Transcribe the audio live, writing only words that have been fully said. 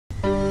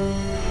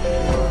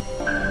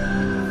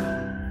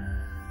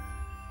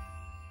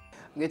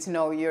Good to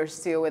know you're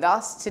still with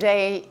us.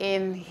 Today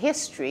in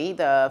history,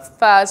 the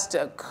first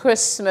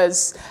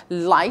Christmas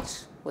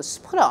light was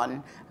put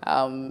on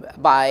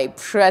by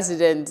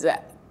President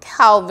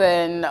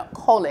Calvin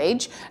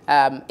Coolidge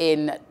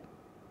in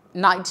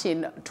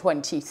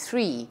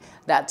 1923.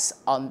 That's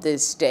on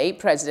this day.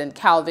 President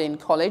Calvin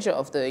Coolidge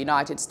of the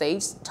United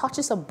States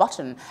touches a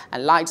button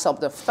and lights up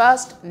the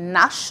first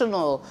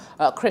national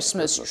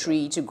Christmas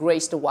tree to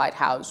grace the White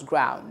House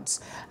grounds.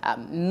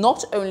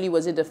 Not only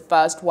was it the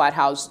first White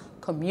House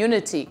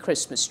community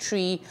Christmas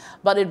tree,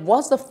 but it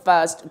was the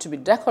first to be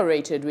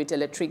decorated with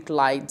electric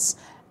lights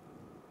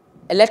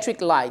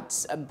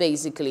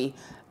basically.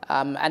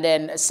 And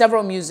then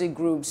several music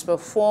groups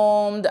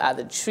performed at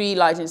the tree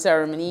lighting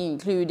ceremony,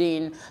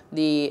 including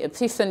the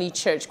Epiphany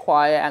Church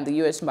Choir and the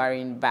U.S.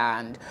 Marine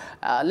Band.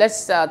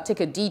 Let's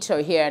take a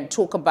detour here and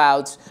talk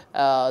about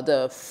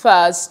the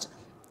first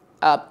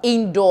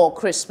indoor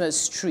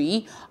Christmas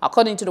tree.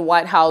 According to the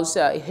White House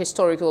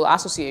Historical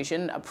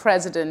Association,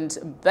 President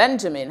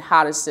Benjamin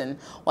Harrison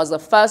was the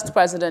first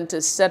president to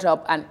set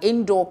up an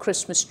indoor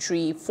Christmas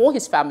tree for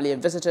his family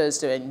and visitors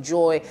to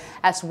enjoy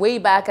as way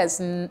back as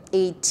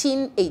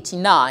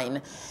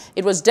 1889.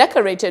 It was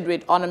decorated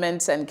with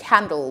ornaments and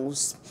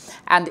candles.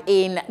 And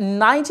in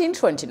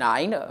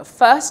 1929,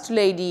 First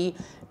Lady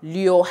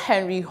Leo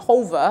Henry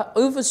Hoover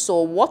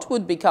oversaw what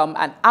would become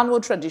an annual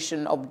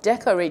tradition of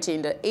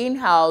decorating the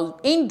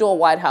indoor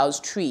White House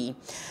tree.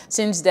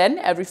 Since then,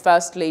 every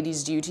First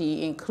Lady's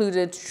duty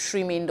included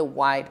trimming the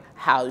White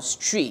House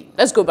tree.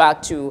 Let's go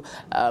back to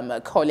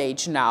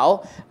Coolidge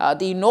now.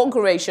 The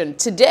inauguration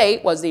today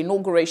was the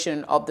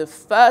inauguration of the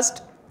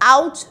first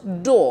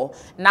outdoor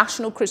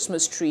national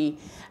Christmas tree,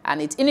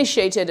 and it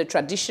initiated a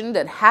tradition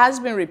that has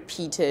been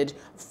repeated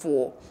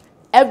for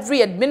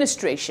every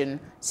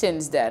administration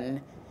since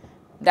then.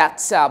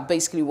 That's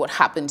basically what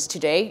happens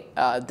today,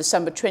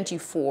 December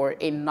 24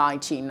 in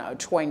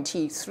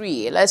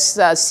 1923. Let's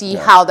see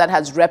how that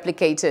has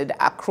replicated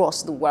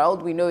across the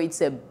world. We know it's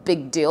a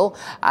big deal.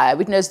 I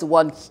witnessed the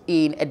one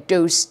in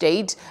Edo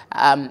State.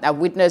 I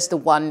witnessed the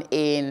one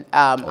in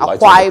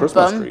Akwa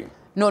Ibom.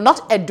 No,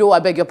 not Edo, I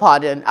beg your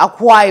pardon.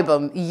 Akwa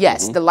Ibom,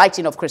 yes, the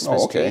lighting of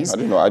Christmas trees. I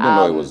didn't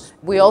know it was.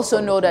 We also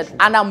know that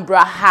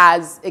Anambra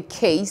has a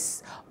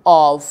case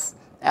of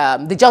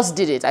they just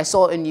did it. I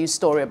saw a news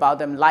story about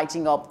them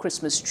lighting up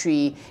Christmas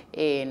tree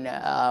in,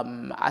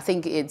 I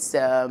think it's,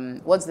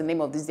 what's the name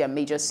of this, their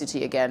major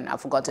city again?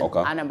 I've forgotten.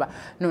 Oka. Anambra.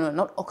 No,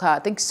 not Oka. I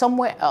think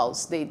somewhere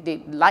else.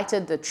 They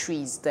lighted the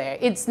trees there.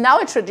 It's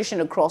now a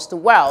tradition across the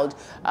world.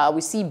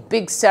 We see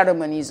big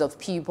ceremonies of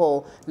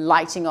people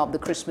lighting up the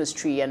Christmas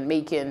tree and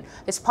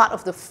it's part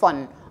of the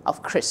fun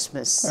of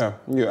Christmas.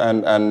 Yeah,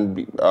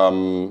 and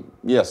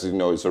yes,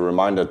 it's a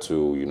reminder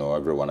to,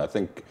 everyone. I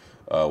think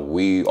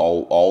we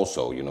all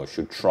also,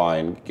 should try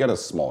and get a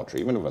small tree,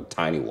 even if a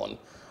tiny one,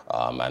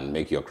 and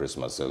make your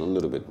Christmas a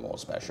little bit more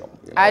special.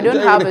 I don't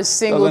have a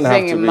single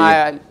thing in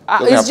my...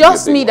 it's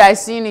just me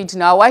that's seeing it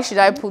now. Why should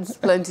I put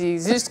plenty?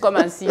 Just come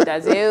and see it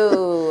as,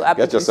 oh,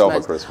 happy Get yourself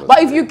Christmas. a Christmas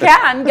But if you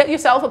can, get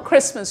yourself a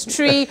Christmas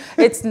tree.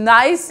 It's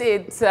nice.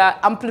 It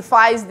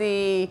amplifies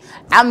the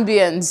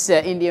ambience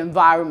in the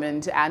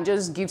environment and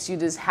just gives you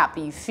this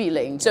happy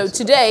feeling. So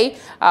today,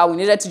 we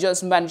needed to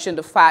just mention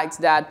the fact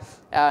that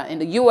in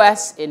the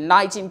U.S. in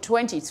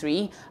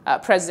 1923,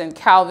 President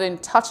Calvin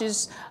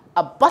touches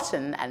a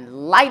button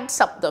and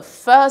lights up the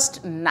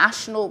first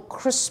national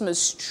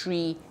Christmas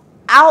tree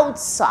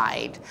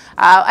outside.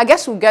 I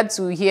guess we'll get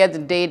to hear the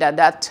day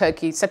that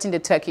turkey, setting the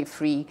turkey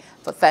free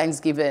for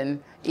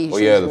Thanksgiving, issues the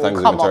will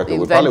Thanksgiving come up turkey.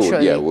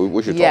 eventually.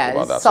 We should talk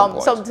about that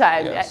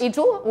sometime. Yes. We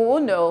will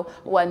know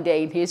one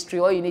day in history.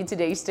 All you need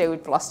today is stay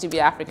with Plus TV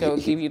Africa. Will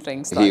give you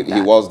things like that.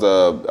 He was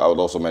I would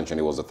also mention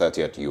he was the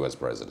 30th U.S.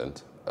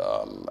 president.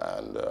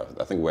 And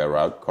I think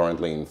we're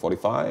currently in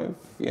 45,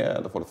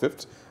 the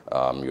 45th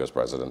U.S.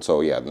 president. So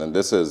yeah, and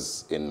this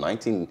is in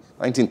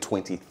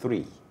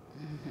 1923.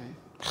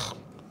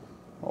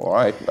 All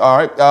right.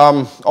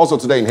 Also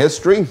today in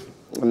history,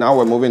 now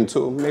we're moving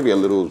to maybe a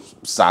little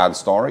sad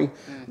story.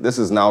 This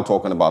is now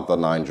talking about the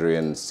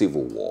Nigerian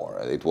Civil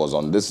War. It was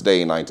on this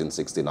day in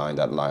 1969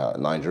 that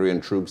Nigerian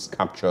troops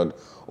captured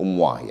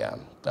Umuahia.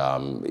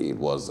 It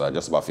was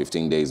just about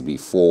 15 days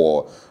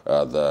before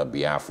the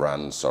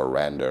Biafran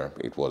surrender.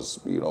 It was,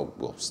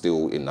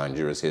 still in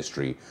Nigeria's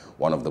history,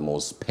 one of the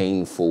most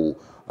painful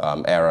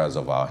eras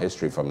of our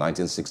history from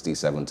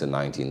 1967 to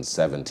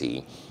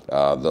 1970.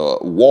 The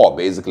war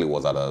basically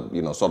was at a,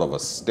 sort of a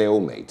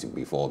stalemate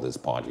before this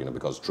part,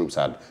 because troops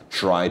had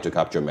tried to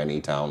capture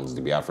many towns.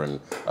 The Biafran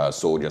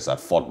soldiers had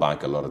fought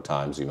back a lot of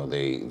times.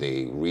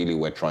 They really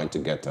were trying to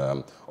get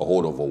a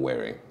hold of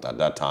Owerri at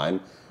that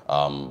time.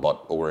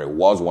 But Owerri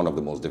was one of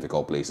the most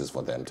difficult places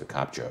for them to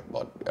capture.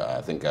 But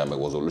I think it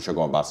was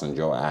Olusegun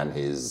Obasanjo and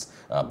his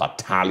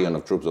battalion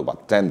of troops,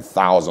 about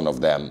 10,000 of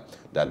them,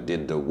 that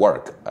did the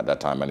work at that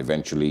time and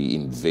eventually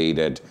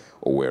invaded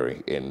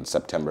Owerri in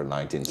September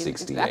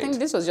 1968. I think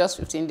this was just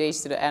 15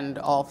 days to the end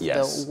of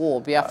Yes. the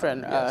war.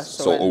 Biafran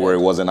So surrendered.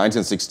 Owerri was in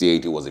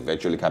 1968. It was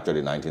eventually captured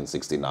in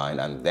 1969.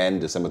 And then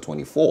December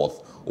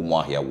 24th,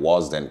 Umuahia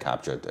was then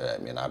captured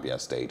in Abia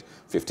State.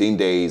 15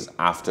 days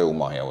after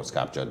Umuahia was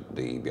captured,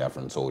 the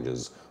Biafran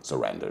soldiers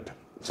surrendered.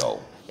 So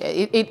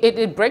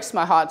it breaks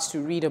my heart to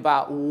read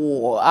about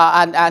war,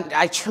 and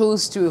I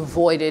chose to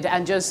avoid it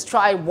and just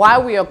try,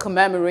 while we are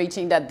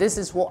commemorating that this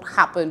is what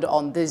happened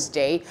on this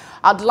day,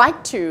 I'd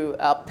like to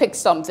pick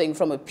something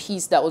from a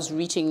piece that was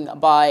written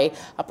by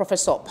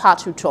Professor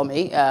Patu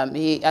Tomi.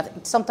 I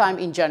think sometime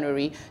in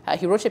January,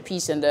 he wrote a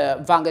piece in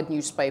the Vanguard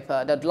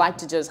newspaper that I'd like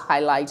to just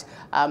highlight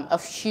a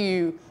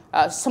few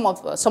some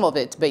of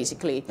it,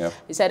 basically. Yep.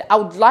 He said, I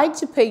would like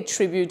to pay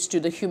tribute to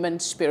the human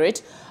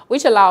spirit,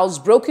 which allows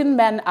broken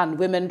men and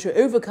women to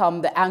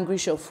overcome the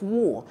anguish of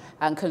war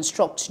and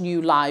construct new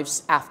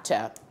lives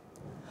after.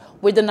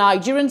 With the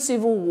Nigerian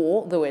Civil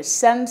War, there were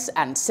saints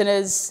and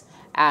sinners,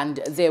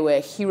 and there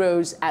were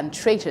heroes and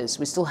traitors.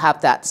 We still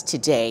have that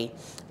today.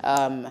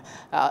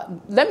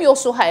 Let me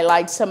also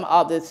highlight some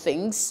other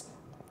things.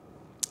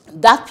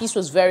 That piece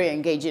was very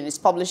engaging. It's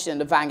published in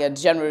the Vanguard,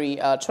 January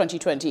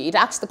 2020. It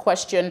asks the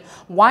question,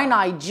 why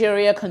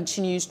Nigeria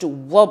continues to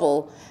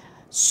wobble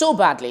so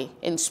badly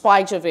in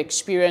spite of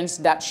experience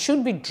that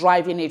should be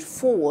driving it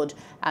forward,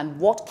 and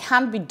what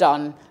can be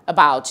done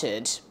about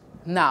it.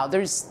 Now,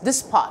 there's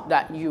this part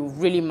that you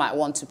really might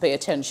want to pay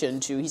attention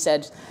to. He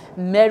said,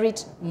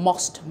 merit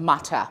must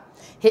matter.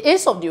 He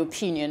is of the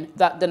opinion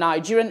that the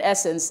Nigerian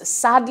essence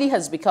sadly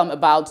has become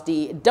about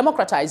the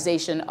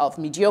democratization of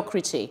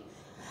mediocrity.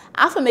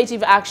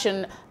 Affirmative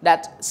action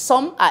that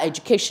some are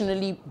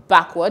educationally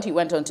backward, he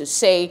went on to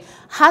say,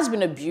 has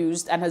been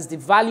abused and has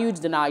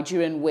devalued the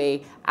Nigerian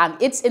way and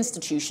its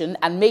institution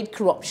and made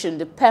corruption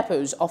the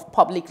purpose of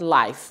public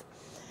life.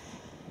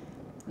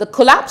 The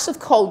collapse of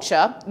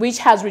culture, which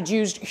has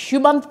reduced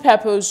human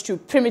purpose to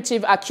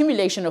primitive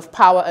accumulation of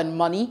power and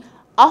money,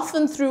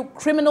 often through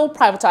criminal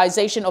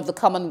privatization of the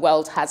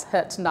Commonwealth, has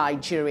hurt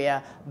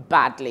Nigeria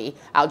badly.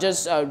 I'll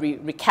just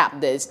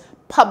recap this.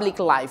 Public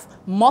life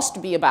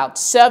must be about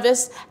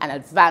service and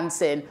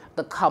advancing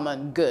the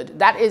common good.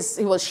 That is,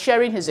 he was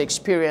sharing his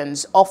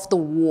experience of the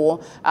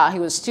war. He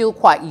was still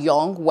quite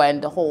young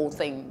when the whole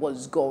thing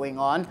was going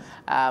on.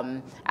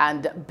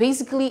 And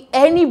basically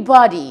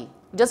anybody,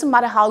 it doesn't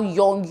matter how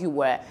young you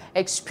were,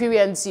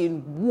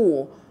 experiencing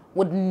war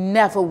would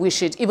never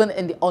wish it,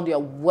 even on their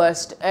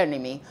worst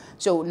enemy.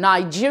 So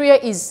Nigeria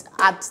is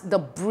at the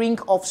brink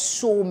of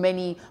so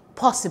many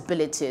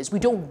possibilities. We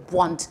don't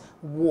want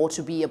war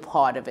to be a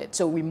part of it.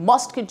 So we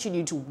must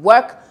continue to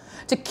work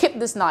to keep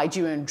this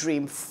Nigerian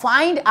dream,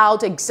 find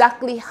out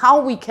exactly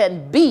how we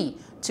can be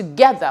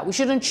together. We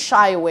shouldn't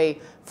shy away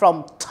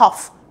from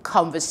tough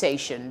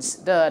conversations.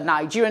 The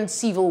Nigerian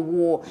Civil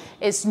War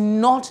is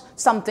not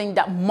something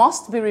that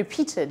must be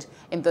repeated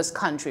in this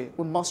country.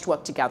 We must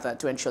work together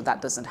to ensure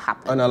that doesn't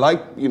happen. And I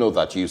like,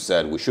 that you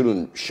said we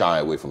shouldn't shy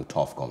away from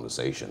tough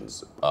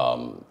conversations.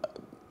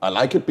 I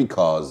like it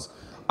because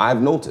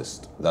I've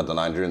noticed that the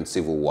Nigerian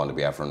Civil War and the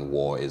Biafran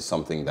War is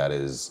something that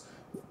is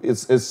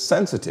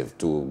sensitive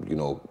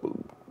to,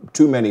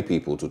 too many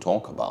people to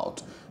talk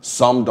about.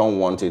 Some don't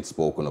want it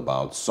spoken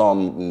about.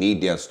 Some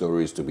need their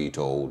stories to be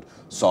told.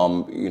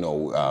 Some,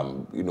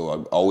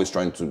 are always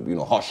trying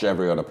to, hush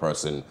every other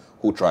person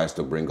who tries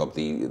to bring up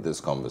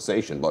this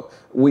conversation. But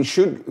we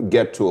should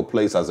get to a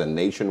place as a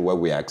nation where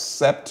we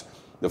accept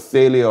the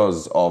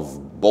failures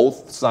of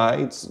both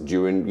sides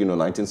during,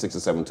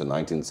 1967 to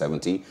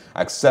 1970,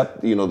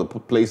 accept, the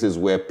places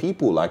where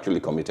people actually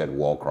committed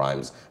war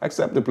crimes,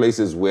 accept the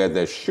places where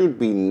there should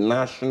be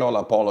national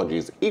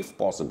apologies, if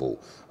possible,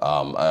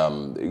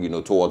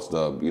 towards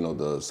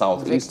the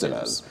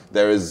Southeasterners.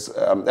 There is,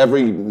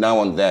 every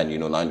now and then,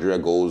 Nigeria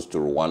goes to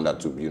Rwanda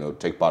to,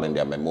 take part in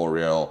their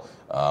memorial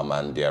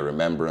and their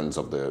remembrance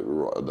of the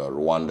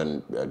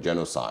Rwandan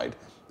genocide.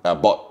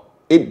 But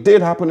it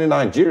did happen in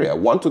Nigeria.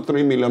 1 to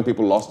 3 million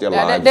people lost their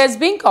lives. There's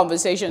been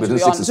conversations,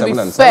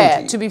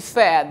 to be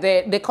fair,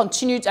 they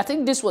continued. I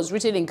think this was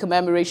written in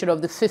commemoration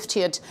of the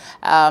 50th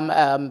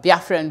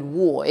Biafran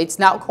War. It's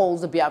now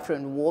called the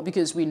Biafran War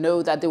because we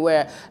know that there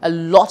were a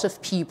lot of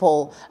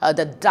people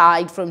that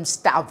died from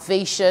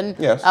starvation.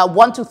 Yes.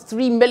 1 to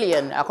 3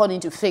 million, according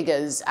to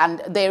figures.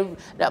 And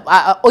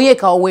Oyeka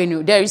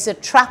Owenu, there is a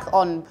track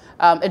on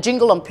a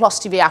jingle on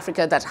Plus TV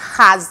Africa that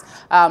has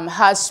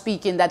her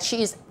speaking that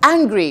she is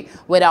angry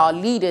with our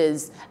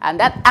leaders, and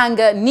that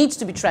anger needs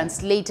to be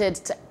translated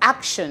to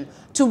action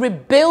to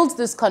rebuild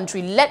this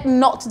country. Let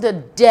not the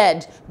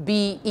dead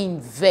be in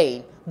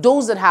vain.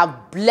 Those that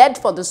have bled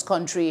for this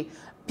country,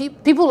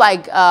 people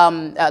like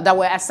that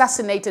were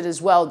assassinated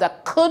as well,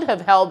 that could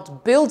have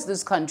helped build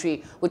this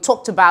country. We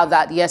talked about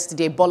that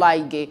yesterday. Bola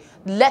Ige,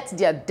 let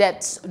their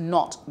deaths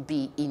not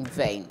be in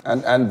vain.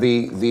 And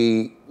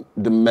the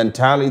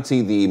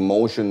mentality, the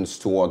emotions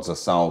towards the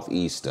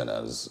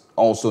Southeasterners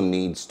also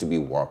needs to be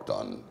worked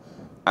on.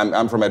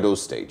 I'm from Edo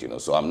State,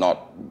 so I'm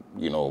not,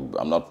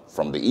 I'm not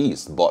from the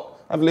East, but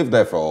I lived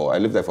there for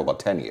about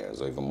 10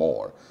 years or even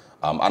more.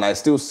 And I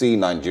still see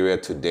Nigeria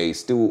today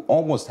still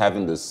almost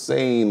having the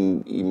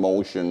same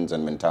emotions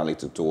and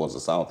mentality towards the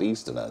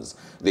Southeasterners.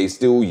 They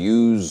still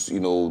use, you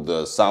know,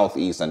 the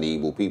Southeast and the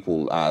Igbo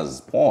people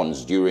as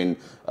pawns during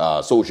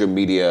social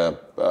media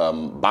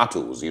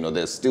battles. You know,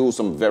 there's still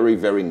some very,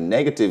 very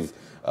negative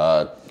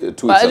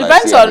tweets. But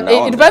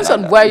it depends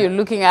on where you're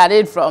looking at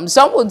it from.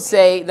 Some would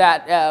say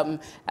that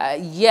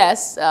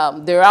yes,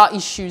 there are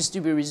issues to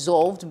be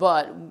resolved,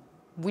 but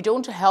we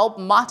don't help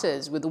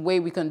matters with the way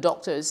we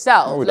conduct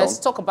ourselves. No, Let's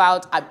talk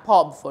about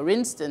IPOB, for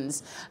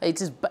instance.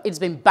 It's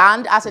been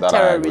banned as a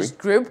terrorist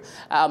group.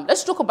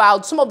 Let's talk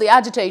about some of the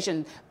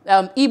agitation.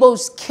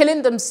 Igbos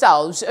killing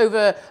themselves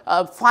over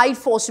fight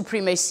for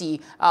supremacy.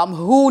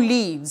 Who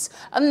leads?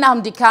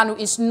 Nnamdi Kanu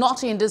is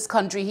not in this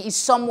country. He is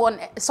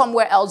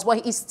somewhere else,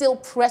 but he is still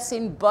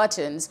pressing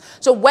buttons.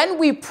 So when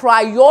we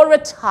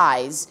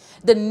prioritize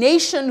the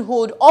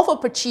nationhood of a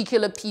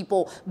particular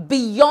people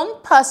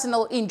beyond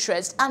personal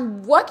interest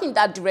and work in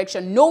that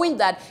direction, knowing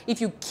that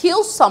if you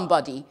kill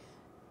somebody,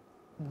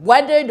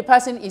 whether the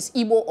person is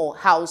Igbo or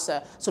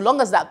Hausa, so long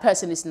as that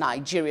person is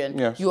Nigerian,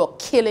 yes, you are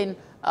killing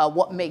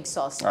what makes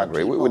us. I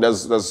agree.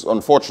 There's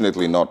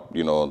unfortunately not,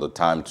 you know, the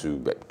time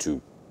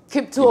to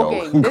keep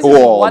talking. You know, this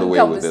is one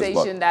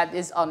conversation that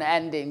is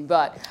unending,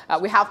 but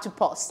we have to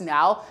pause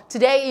now.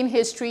 Today in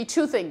history,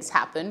 two things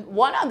happened.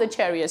 One on the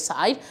chariot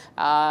side,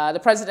 the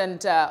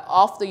president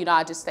of the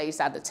United States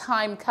at the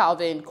time,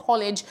 Calvin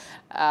Coolidge,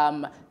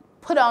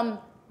 put on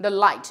the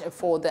light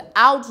for the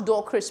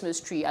outdoor Christmas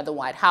tree at the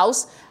White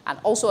House. And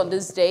also on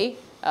this day,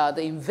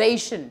 the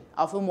invasion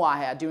of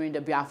Umuahia during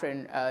the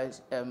Biafran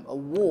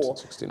war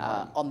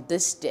on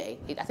this day.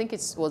 I think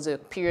it was a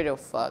period of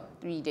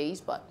 3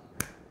 days, but...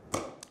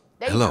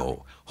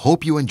 Hello,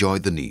 hope you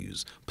enjoyed the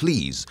news.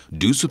 Please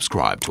do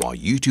subscribe to our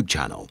YouTube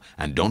channel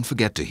and don't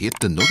forget to hit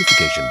the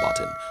notification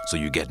button so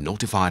you get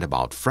notified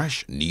about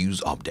fresh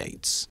news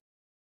updates.